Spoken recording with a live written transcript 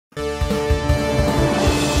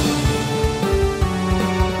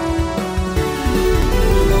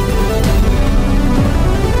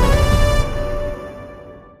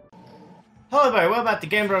Hello everybody, we're at the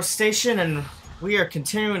Game Bros station and we are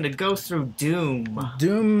continuing to go through Doom.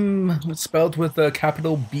 Doom spelled with a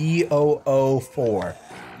capital B-O-O-4.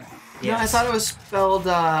 Yes. No, I thought it was spelled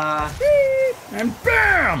And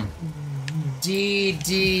BAM!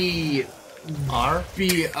 R?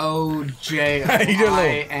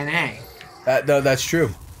 D-D-B-O-J-I-N-A. No, that's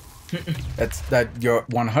true. You're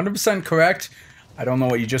 100% correct. I don't know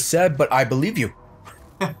what you just said, but I believe you.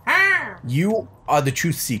 You are the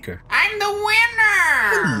truth seeker. I'm the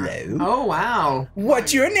winner! Hello. Oh, wow.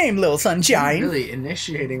 What's your name, little sunshine? You're really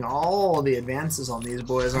initiating all the advances on these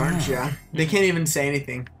boys, aren't you? They can't even say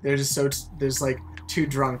anything. They're just there's like too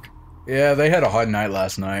drunk. Yeah, they had a hard night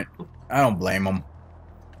last night. I don't blame them.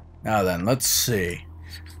 Now then, let's see.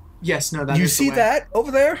 Yes, no, that You is the see way. that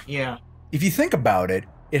over there? Yeah. If you think about it,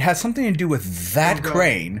 it has something to do with that Oh, God.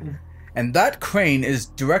 crane, and that crane is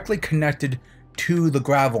directly connected to the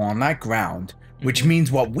gravel on that ground, which means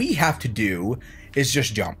what we have to do is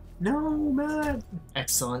just jump. No, man.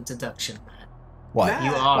 Excellent deduction, Matt. What? Matt.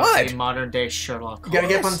 You are What? a modern day Sherlock You gotta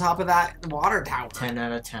get up Holmes. on top of that water tower. 10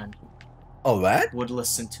 out of 10. Oh, that? Would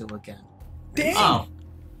listen to again. Dang. Oh.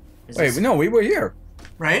 Is Wait, this- no, we were here.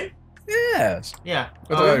 Right? Yes. Yeah.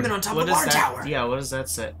 Oh, we've been on top What of the does water that? tower. Yeah, what does that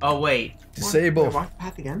say? Oh, wait. Disable. Walk the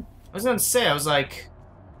path again. I was gonna say, I was like...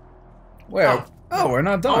 Where? Oh, we're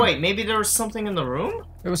not done. Oh, wait, maybe there was something in the room?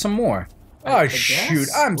 There was some more. I Oh, shoot.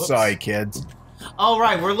 guess? I'm Whoops. sorry, kids. Oh,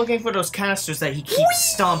 right, we're looking for those canisters that he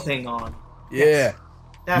keeps stomping on. Yeah.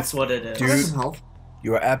 That's what it is. Dude. There's some health.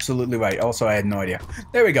 You are absolutely right. Also, I had no idea.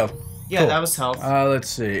 There we go. Yeah, Cool. that was health. Let's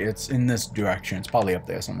see. It's in this direction. It's probably up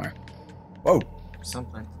there somewhere. Whoa.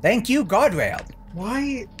 Something. Thank you, guardrail.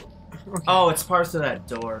 Why? Okay. Oh, it's part of that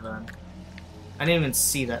door then. I didn't even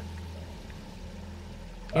see that.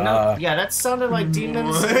 You know, yeah, that sounded like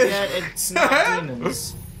demons, what? yet it's not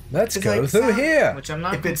demons. Let's It's go like through sound- here. Which I'm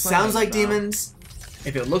not If it sounds like complaining about. demons,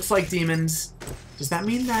 if it looks like demons, does that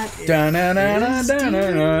mean that it Da-na-na-na, is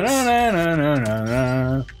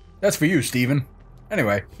da-na-na-na-na-na-na. That's for you, Steven.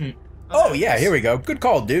 Anyway. Oh, yeah, here we go. Good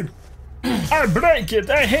call, dude. I break it.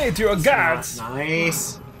 I hate your demons?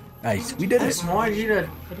 Nice. Nice. We did I it. just wanted you to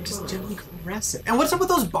just gently caress it. And what's up with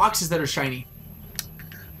those boxes that are shiny?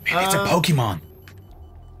 Man, it's a Pokemon.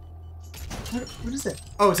 What is it?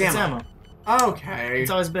 Oh, it's It's ammo. ammo. Okay.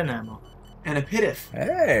 It's always been ammo. And a pitif.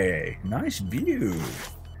 Hey, nice view.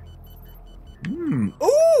 Ooh,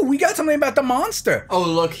 we got something about the monster. Oh,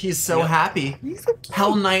 look, he's so Yep. happy. He's so cute.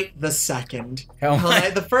 Hell Knight the second. Hell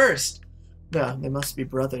Knight. the first. Yeah, they must be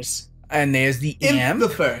brothers. And there's the Imp imp. the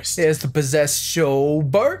first. There's the possessed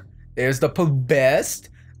sober. There's the possessed.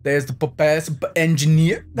 There's the possessed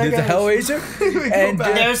engineer. That There's the guy's- Hellraiser. And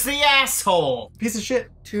back. There's the asshole! Piece of shit.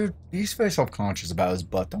 dude, he's very self-conscious about his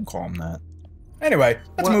butt. Don't call him that. Anyway,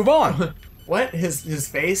 let's What? move on. What? His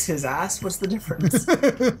face, his ass? What's the difference?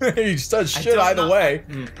 He does I shit don't either know. way.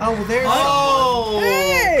 Oh, well, there's Oh!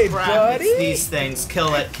 Hey, crap, buddy. It's these things.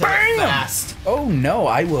 Kill it Bam! fast. Oh no,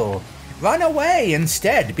 I will run away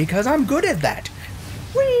instead because I'm good at that.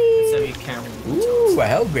 Whee! So you can't really Ooh, a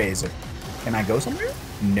Hellraiser. Can I go somewhere?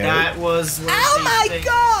 No. That was one of Oh the my things-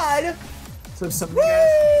 god! So some guys.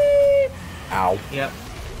 Whee! Ow. Yep.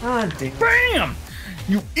 Ah, damn. Bam!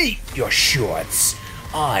 You eat your shorts.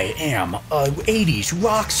 I am a 80s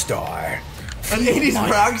rock star. An 80s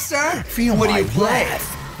rock star? Feel What do my you play?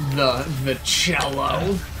 breath. The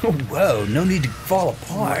cello. Oh, whoa, no need to fall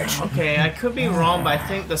apart. Okay, I could be wrong, but I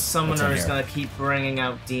think the summoner in is here? gonna keep bringing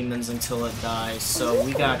out demons until it dies, so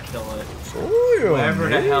we gotta kill it. Ooh, Wherever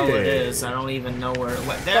the hell it yeah. is, I don't even know where it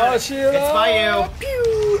went. There, it's Godzilla. by you.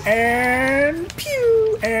 Pew and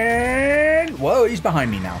pew and whoa, he's behind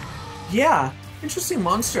me now. Yeah. Interesting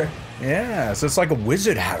monster. Yeah, so it's like a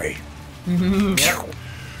wizard, Harry. Yep.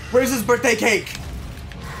 Where's his birthday cake?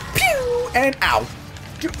 Pew and ow.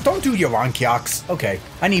 Don't do your Ronkyocks. Okay,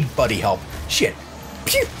 I need buddy help. Shit.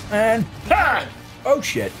 Pew and ha. Oh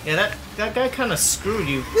shit. Yeah, that guy kind of screwed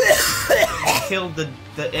you. Killed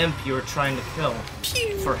the imp you were trying to kill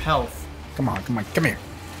for health. Come on, come here.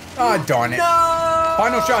 Ah, darn it. No!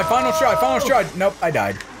 Final shot. Nope, I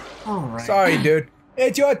died. Alright. Sorry, dude.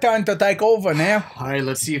 It's your turn to take over now. Alright,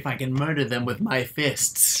 let's see if I can murder them with my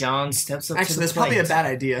fists. John steps up to Actually, the that's probably a plate. bad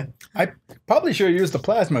idea. I probably should have used the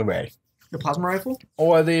plasma ray. The plasma rifle?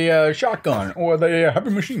 Or the shotgun. Or the heavy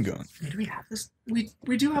machine gun. Do we have this?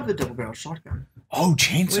 We do have the double barrel shotgun. Oh, We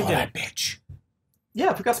chainsaw did. that bitch.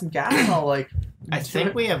 Yeah, if we got some gas, I'll like. I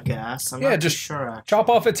think we have gas. I'm Yeah, not just too sure. Actually. Chop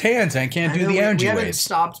off its hands and can't I do know the we energy haven't waves.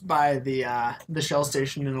 stopped by the Shell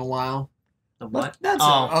station in a while. The what? That's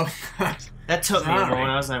Oh, oh. that took me a Sorry. moment.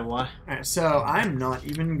 I was like, what? Alright, so I'm not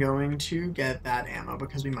even going to get that ammo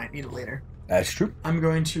because we might need it later. That's true. I'm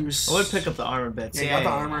going to. I would pick up the armor bits. Yeah, got the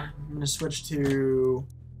armor. I'm gonna switch to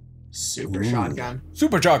super shotgun.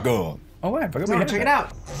 Super shotgun. Oh wait, I forgot we had Check it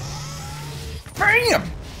that. out. Bam!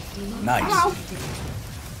 Nice. Hello.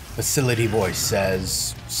 Facility voice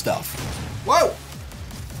says stuff. Whoa!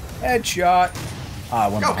 Headshot. Ah,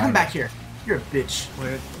 one Go, behind come me. back here. You're a bitch.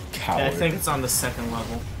 Weird. Coward. Yeah, I think it's on the second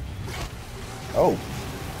level. Oh,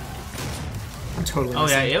 I'm totally. Oh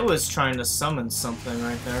yeah, missing. it was trying to summon something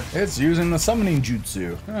right there. it's using the summoning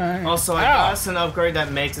jutsu. Alright. Also, I Ow. got an upgrade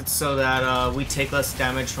that makes it so that we take less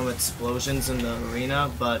damage from explosions in the arena,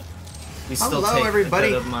 but we still Hello, take everybody.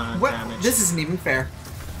 a good amount of What? damage. This isn't even fair.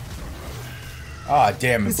 Ah,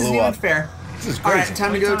 damn, it This isn't blew even up. fair. This is All crazy. right,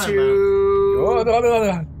 time to What are go you talking to Oh, no, no,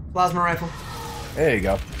 no. plasma rifle. There you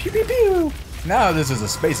go. Pew pew pew. Now this is a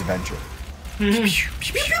space adventure. Pew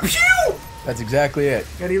pew pew. That's exactly it.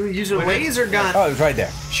 Gotta use your Wait, laser gun. Oh, it's right there.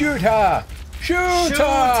 Shoot her! Shoot her!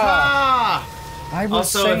 Shoot-ta! I was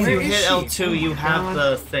Also, saying if you Where is hit she? L2, you Oh, have God.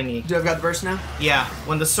 the thingy. Do I got the burst now? Yeah,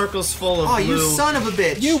 when the circle's full of Oh, blue. you son of a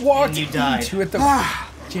bitch. you walked And you died. into it.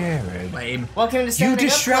 Ah, Jared, lame. Welcome to you standing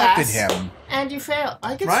up distracted class, him. and you fail.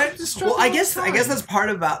 I guess Right? you distracted Well, I guess that's part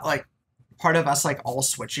about part of us all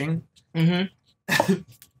switching. Mm-hmm.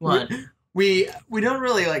 What? We don't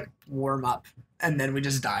really warm up and then we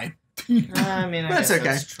just die. I mean, I That's guess okay.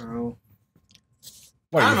 that's true.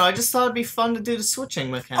 What, I you- don't know. I just thought it'd be fun to do the switching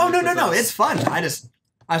mechanic. Oh no, with us. it's fun. I just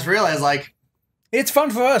realized It's fun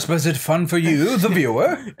for us, but is it fun for you, the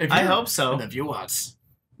viewer? if I you're- hope so. the viewers,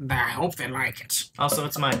 I hope they like it. Also,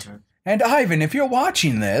 it's my turn. And Ivan, if you're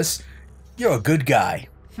watching this, you're a good guy.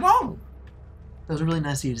 Whoa, that was really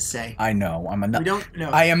nice of you to say. I know. I'm a We nut. don't know.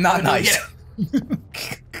 I am not We don't nice.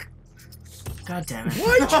 God damn it.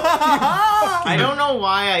 What? I don't know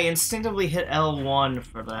why I instinctively hit L1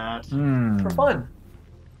 for that. For fun.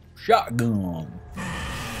 Shotgun.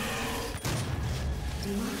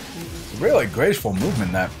 Really graceful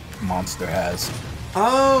movement that monster has.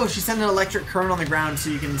 Oh, she sent an electric current on the ground so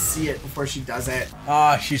you can see it before she does it.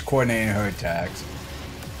 Ah, she's coordinating her attacks.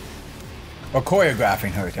 Or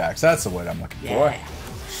choreographing her attacks. That's the word I'm looking for.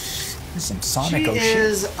 This is some Sonic She shit.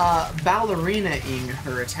 is ballerina-ing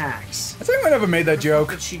her attacks. Has anyone ever made that Where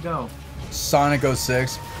joke? did she go? Sonic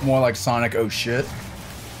 06, more like Sonic oh shit.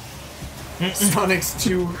 Sonic's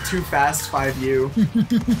too fast 5U.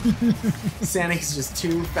 Sonic's just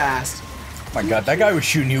too fast. My god, that guy was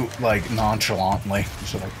shooting you nonchalantly.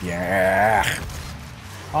 He's like, yeah.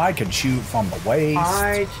 I can shoot from the waist.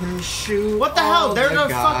 I can shoot. What the hell? all They're the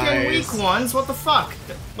guys. fucking weak ones. What the fuck?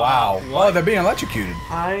 Wow. What? Oh, they're being electrocuted.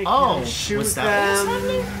 I can Oh, shoot was that what was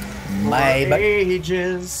them happening? My for butt.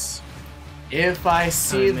 ages. If I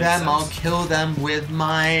see makes them, I'll sense. kill them with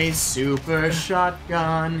my super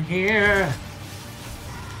shotgun here.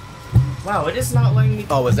 Wow, it is not letting me.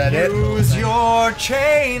 Oh, was that it? Use your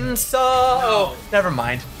chainsaw. Oh, never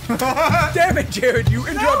mind. Damn it, Jared, you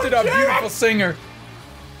interrupted our Jared! beautiful singer.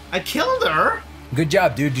 I killed her. Good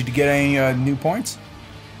job, dude. Did you get any new points?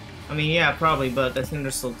 I mean, yeah, probably, but I think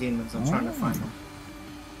they're still demons. I'm trying to find them.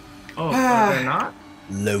 Oh, Ah. are they not?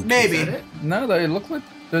 Loki. Maybe. Is that it? No, they look like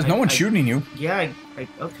there's no one I- shooting you. Yeah,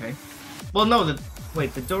 okay. Well, no,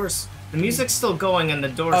 wait, the door's... The music's still going and the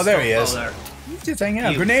door's Oh, there still... he is. Oh, there. He's just hanging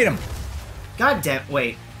out. You- Grenade him. God damn,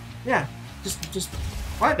 wait. Yeah, just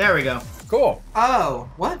what? There we go. Cool. Oh,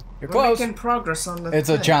 what? You're We're close. making progress on the It's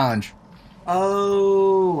a thing. challenge.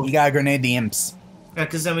 Oh. You gotta grenade the imps. Yeah,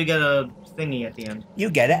 because then we get a thingy at the end. You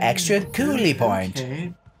get an extra coolie point.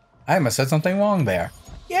 Okay. I must have said something wrong there.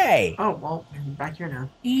 Yay! Oh, well, I'm back here now.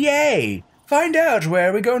 Yay! Find out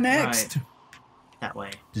where we go next. Right. That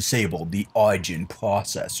way. Disable the Origin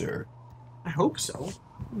processor. I hope so.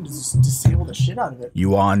 Just disable the shit out of it.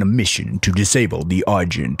 You are on a mission to disable the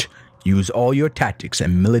Argent. Use all your tactics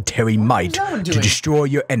and military might that one to doing? destroy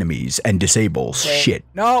your enemies and disable shit.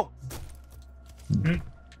 No!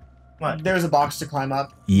 What? There's a box to climb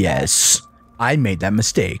up. Yes. I made that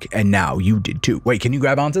mistake, and now you did too. Wait, can you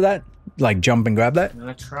grab onto that? Like jump and grab that? I'm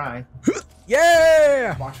gonna try.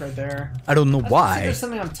 Yeah! Box right there. I don't know I see why. there's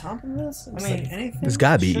something on top of this. It's mean, like anything. There's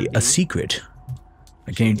gotta be Should a be. secret.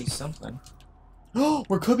 I Should can't. be something. Oh,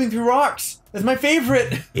 we're clipping through rocks. That's my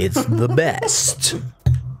favorite. It's the best.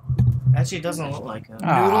 Actually, it doesn't look like it. Noodles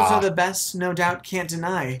Ah. are the best, no doubt, can't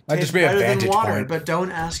deny. Might Taste just be a better than vantage water, point. but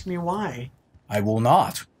don't ask me why. I will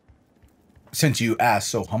not. Since you asked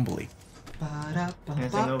so humbly.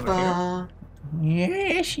 Anything over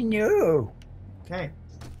Yes, no. Okay.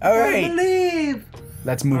 All I right, believe.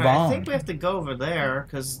 let's move Alright, on. I think we have to go over there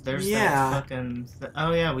because there's Yeah. that fucking.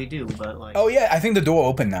 Oh yeah, we do, but like. Oh yeah, I think the door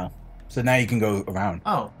opened now, so now you can go around.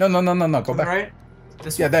 Oh, No, go back. Right?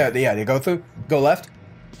 this Yeah, one. there. Yeah, you go through. Go left.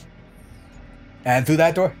 And through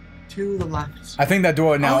that door? To the left. I think that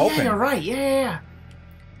door now oh, open. yeah, you're right. Yeah.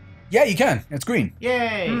 Yeah, you can. It's green.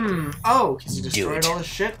 Yay. Oh, because you destroyed it. all this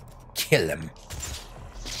shit? Kill him.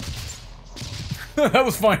 That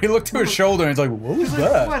was funny. He looked to his shoulder and he's like, what was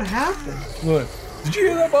that? What happened? What? Did you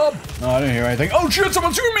hear that, Bob? No, I didn't hear anything. Oh shit,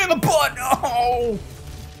 someone shooting me in the butt! Oh!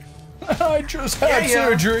 I just had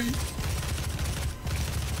surgery.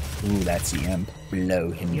 Ooh, that's the imp.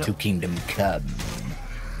 Blow him to Kingdom Come.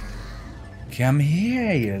 Come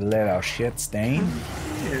here, you little shit stain.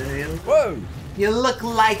 Whoa! You look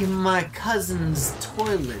like my cousin's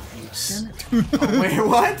toilet, you son. Oh, wait,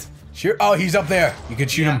 what? Sure. Oh, he's up there. You can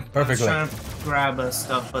shoot him I perfectly. was trying to grab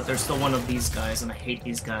stuff, but there's still one of these guys, and I hate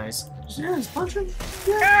these guys. Yeah, just punch him.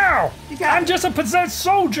 Ow! I'm just a possessed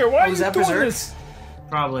soldier. Why are you doing Berserk? this?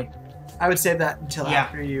 Probably. I would save that until Yeah.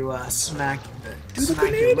 after you smack Do the your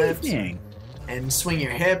grenade lips thing. and swing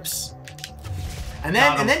your hips, and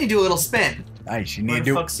then you do a little spin. Nice. You Where need the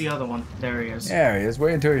to do. fuck's the other one? There he is. There he is.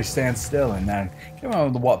 Wait until he stands still and then give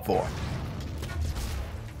him the what for.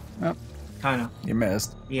 Oh, Kinda. you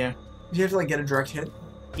missed. Yeah. Do you have to like get a direct hit?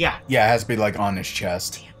 Yeah. Yeah, it has to be like on his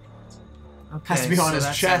chest. Okay, Has to be on his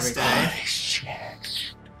that's chest, everything.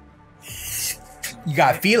 You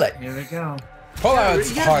gotta feel it. Here we go. Pull out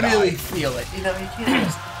its You hard gotta really eye. feel it. You know, you can't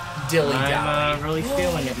just dilly dally. I'm really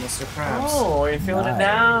feeling it, Mr. Krabs. Oh, you're feeling it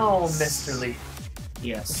now, Mr. Lee.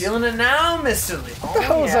 Yes. Feeling it now, Mr. Lee. What the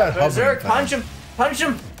hell is that Berserk, hovering punch him! Punch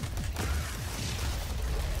him!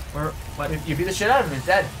 Or what? You beat the shit out of him, he's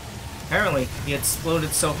dead. Apparently, he exploded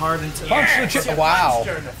so hard into. Punch the chip. Wow.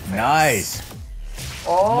 Nice.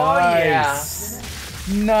 Oh, Nice.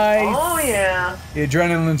 Nice. Oh, yeah. The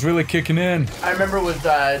adrenaline's really kicking in. I remember with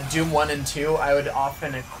Doom 1 and 2, I would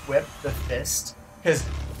often equip the fist, because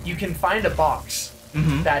you can find a box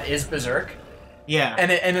that is Berserk, Yeah. and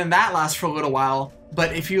then that lasts for a little while,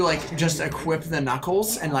 but if you, like, just equip the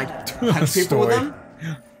knuckles and, like, punch people with them,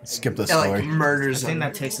 Skip the it, like, story. murders I think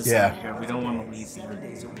them. that takes us Yeah. out of here. We don't want to leave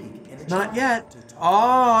here. Not yet.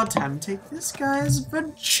 Oh, time to take this guy's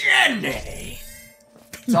virginity.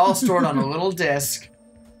 It's all stored on a little disc.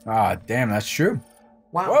 Ah, damn, that's true.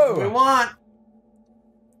 Wow, Whoa. what do we want?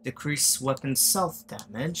 Decrease weapon self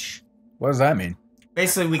damage. What does that mean?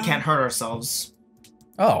 Basically, we can't hurt ourselves.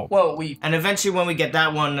 Oh. Well, we... And eventually, when we get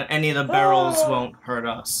that one, any of the barrels won't hurt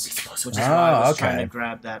us. Which is why Oh, I was trying okay. to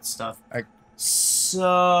grab that stuff. I-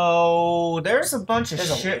 So there's a bunch of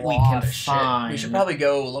There's shit a we lot can of shit. find. We should probably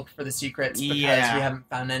go look for the secrets because Yeah. we haven't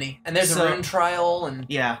found any. And there's So- a rune trial, and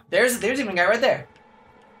Yeah. there's even a guy right there.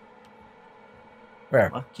 Where?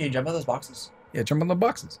 Can you jump on those boxes? Yeah, jump on the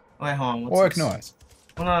boxes. Wait, hold on. What's Or this? noise.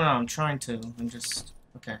 Oh, no, I'm trying to. I'm just...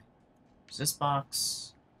 Okay. Is this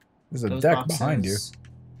box? There's a Those deck boxes. behind you.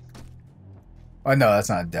 Oh, no, that's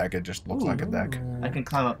not a deck. It just looks like a deck. I can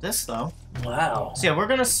climb up this, though. Wow. So yeah, we're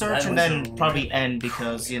gonna search That and was then a probably really end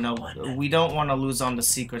because, you know, we don't want to lose on the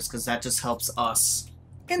secrets because that just helps us.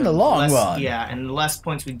 In the long less, run. Yeah, and the less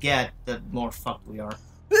points we get, the more fucked we are.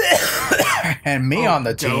 And me on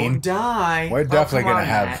the Don't team, die. we're definitely come gonna on,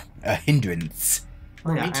 have a hindrance.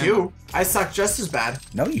 Matt. Yeah, Me too. I suck just as bad.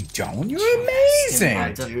 No, you don't. You're I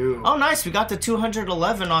amazing. do. Oh, nice. We got the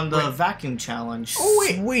 211 on the vacuum challenge. Oh,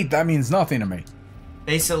 wait. Sweet, that means nothing to me.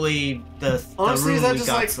 Basically, the Honestly, room is that we just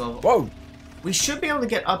got like- so... Whoa. We should be able to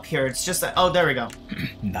get up here. It's just that... Oh, there we go.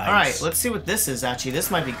 Nice. Alright, let's see what this is, actually. This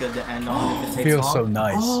might be good to end on if it takes Feels long. so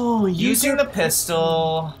nice. Oh, Using the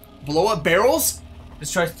pistol... blow up barrels?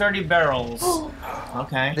 Destroy 30 barrels.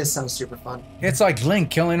 Okay. This sounds super fun. It's like Link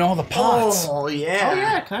killing all the pots. Oh yeah. Oh,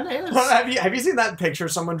 yeah, it kind of is. Have you seen that picture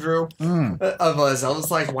someone drew of Zelda's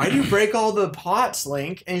like, why do you break all the pots,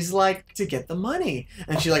 Link? And he's like, to get the money.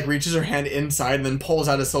 And she like reaches her hand inside and then pulls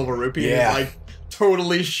out a silver rupee Yeah. and is like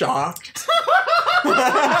totally shocked.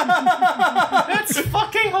 That's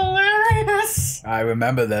fucking hilarious. I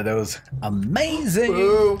remember that. It was amazing.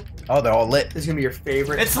 Ooh, Oh, they're all lit. this is gonna be your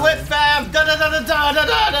favorite. It's time. lit, fam. Da da da da da da da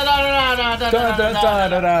da da da da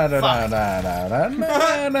da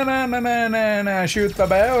da. Shoot the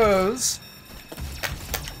barrels.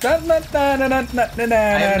 have no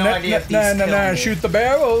idea if these kill me. Shoot the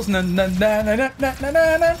barrels. You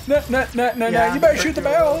better shoot the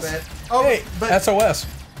barrels. Oh, Hey, but SOS.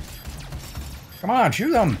 Come on,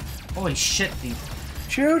 shoot them. Holy shit, dude.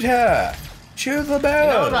 Shoot her. Shoot the You know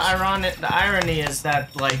barrels. the irony is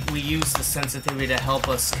that like we use the sensitivity to help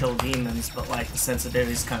us kill demons, but like the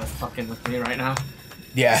sensitivity's kind of fucking with me right now.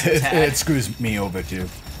 Yeah, Tag. it screws me over too.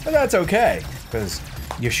 But that's okay, because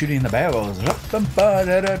you're shooting the barrels.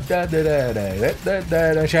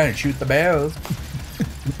 Trying to shoot the barrels.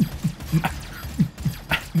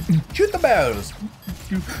 Shoot the barrels.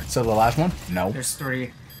 So the last one? No. There's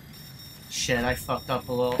 3. Shit, I fucked up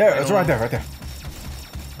a little. There, it's right there, right there.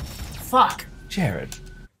 Fuck. Jared.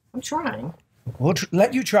 I'm trying. We'll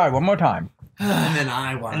let you try one more time. And then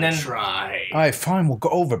I want to try. All right, fine, we'll go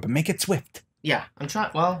over, but make it swift. Yeah, I'm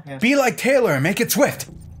trying. Well, yeah. Be like Taylor and make it swift.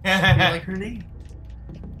 Be like her name.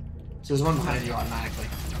 So there's one behind you automatically.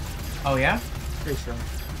 Oh, yeah? Pretty sure.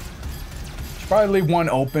 Should probably leave one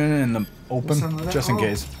open in the What's open, under that? just in Oh.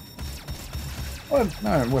 case. Well,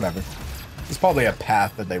 whatever. There's probably a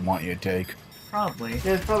path that they want you to take. Probably.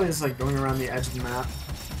 Yeah, it's probably just like going around the edge of the map.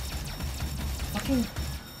 Fucking.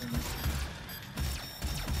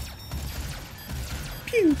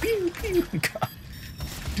 Pew, pew, pew. God.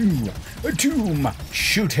 Doom.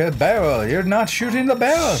 Shoot her barrel. You're not shooting the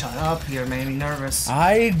barrel. Shut up, you're making me nervous.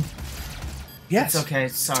 Yes. It's okay,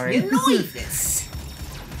 sorry. You know this.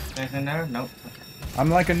 Anything there? Nope. Okay. I'm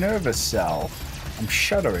like a nervous cell. I'm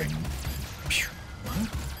shuddering. Pew.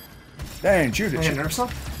 Dang, shoot it. Like a Shoot. nerve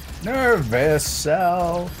cell? Nervous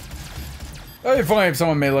cell. That'd be funny if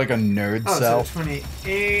someone made like a nerd Oh, cell. so 28.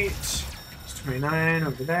 It's 29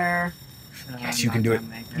 over there. Yes, you can do it.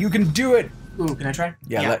 You can do it. Ooh, can I try?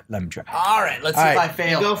 Yeah, Yeah. let me try. Alright, let's see All if right. I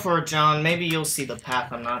fail. Go for it, John. Maybe you'll see the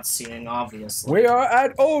path I'm not seeing, obviously. We are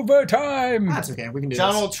at overtime. That's okay, we can do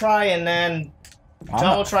John this. will try and then...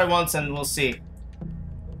 John will try once and we'll see.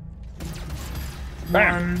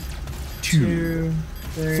 Bam. 1, 2,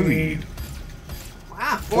 2, 3,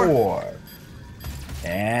 Wow, 4. 4,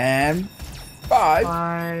 and 5,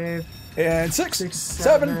 5, and 6, 6,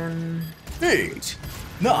 7, 8,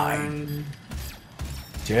 9,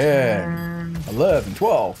 10, 11,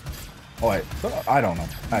 12. Oh wait, I don't know.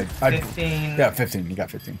 I 15. Yeah, 15. You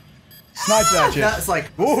got 15. Snipe that shit. That's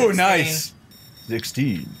like Ooh, 16. nice.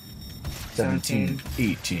 16, 17, 17,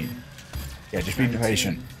 18. Yeah, just be 19,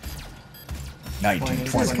 patient. 19, 20,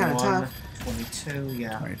 20, This is kinda 21, tough. 22,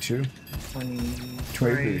 yeah. 22, 23.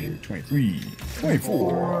 23, 23,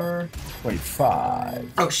 24,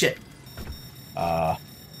 25. Oh shit.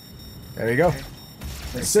 There you go.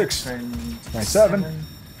 26, 27,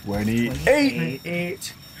 28.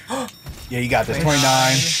 28. Yeah, you got this.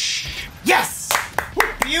 29. Yes!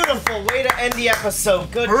 Beautiful way to end the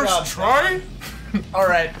episode. Good job. try?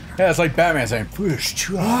 Alright. Yeah, it's like Batman saying, first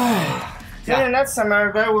try. Tune in next time,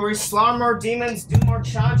 everybody, where we slaughter more demons, do more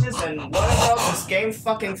charges, and whatever else this game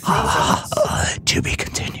fucking throws at us. To be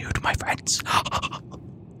continued, my friends.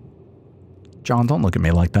 John, don't look at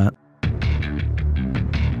me like that.